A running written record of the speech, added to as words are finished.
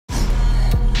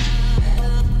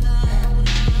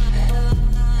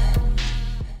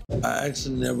I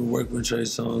actually never worked with Trey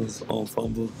Songz on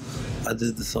Fumble. I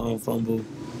did the song Fumble,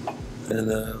 and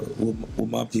with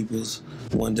my peoples.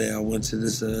 One day I went to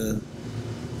this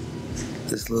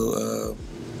little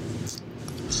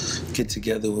get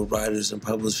together with writers and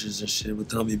publishers and shit with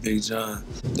Tommy Big John.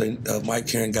 Mike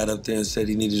Karen got up there and said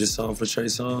he needed a song for Trey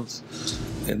Songz,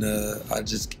 and I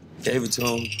just gave it to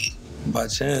him by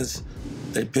chance.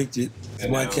 They picked it.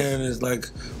 Mike Karen is like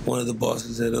one of the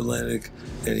bosses at Atlantic,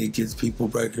 and he gets people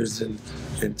records and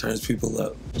turns people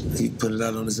up. He put it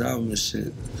out on his album and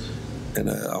shit. And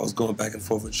I was going back and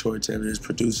forth with Troy Taylor, his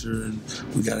producer, and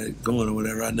we got it going or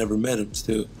whatever. I never met him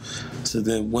still. So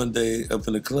then one day up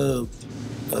in the club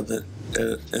up in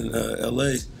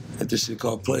L.A., at this shit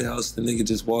called Playhouse, the nigga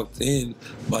just walked in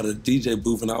by the DJ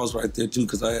booth, and I was right there too,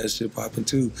 because I had shit popping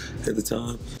too at the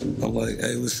time. I'm like,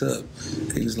 hey, what's up?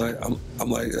 He was like, I'm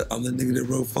the nigga that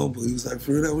wrote Fumble. He was like,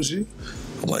 for real, that was you?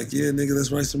 I'm like, yeah, nigga,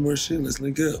 let's write some more shit, let's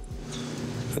link up.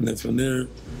 And then from there,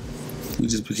 we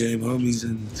just became homies,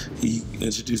 and he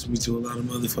introduced me to a lot of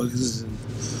motherfuckers, and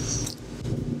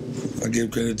I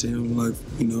give credit to him, like,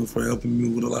 you know, for helping me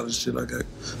with a lot of shit I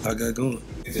got going.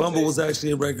 Fumble was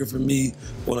actually a record for me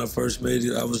when I first made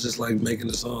it. I was just like making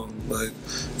the song, like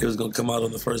it was gonna come out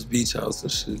on the first Beach House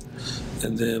and shit.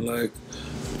 And then like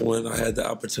when I had the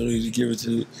opportunity to give it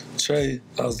to Trey,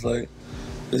 I was like,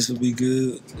 this would be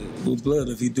good with Blood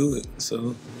if he do it.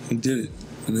 So he did it,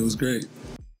 and it was great.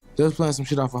 They was playing some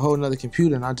shit off a whole nother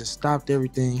computer, and I just stopped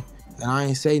everything, and I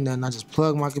ain't say nothing. I just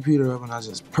plugged my computer up and I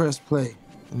just pressed play.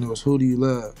 And it was Who Do You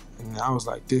Love? And I was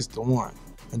like, this the one.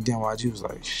 And then YG was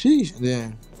like, sheesh. And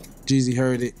then G-Eazy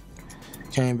heard it,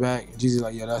 came back. G-Eazy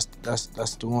like, yeah,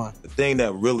 that's the one. The thing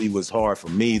that really was hard for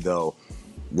me though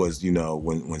was, you know,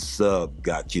 when Sub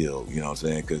got killed, you know what I'm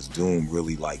saying? Because Doom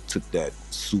really like took that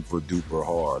super duper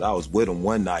hard. I was with him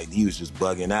one night and he was just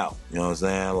bugging out, you know what I'm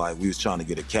saying? Like we was trying to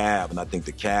get a cab, and I think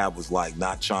the cab was like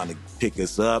not trying to pick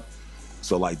us up.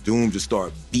 So like Doom just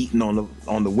started beating on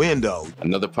the window.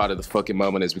 Another part of the fucking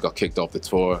moment is we got kicked off the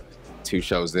tour 2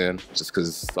 shows in, just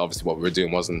because obviously what we were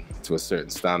doing wasn't to a certain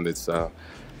standard. So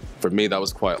for me, that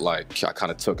was quite like, I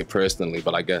kind of took it personally,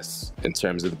 but I guess in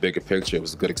terms of the bigger picture, it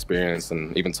was a good experience.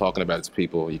 And even talking about it to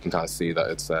people, you can kind of see that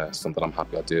it's something I'm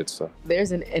happy I did, so.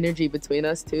 There's an energy between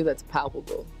us too that's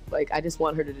palpable. Like, I just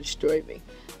want her to destroy me.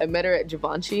 I met her at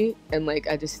Givenchy, and like,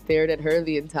 I just stared at her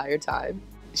the entire time.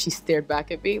 She stared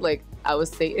back at me like I was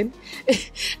Satan.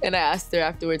 And I asked her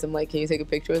afterwards, I'm like, can you take a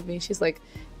picture with me? She's like,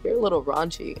 you're a little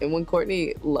raunchy. And when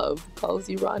Courtney Love calls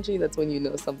you raunchy, that's when you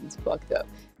know something's fucked up.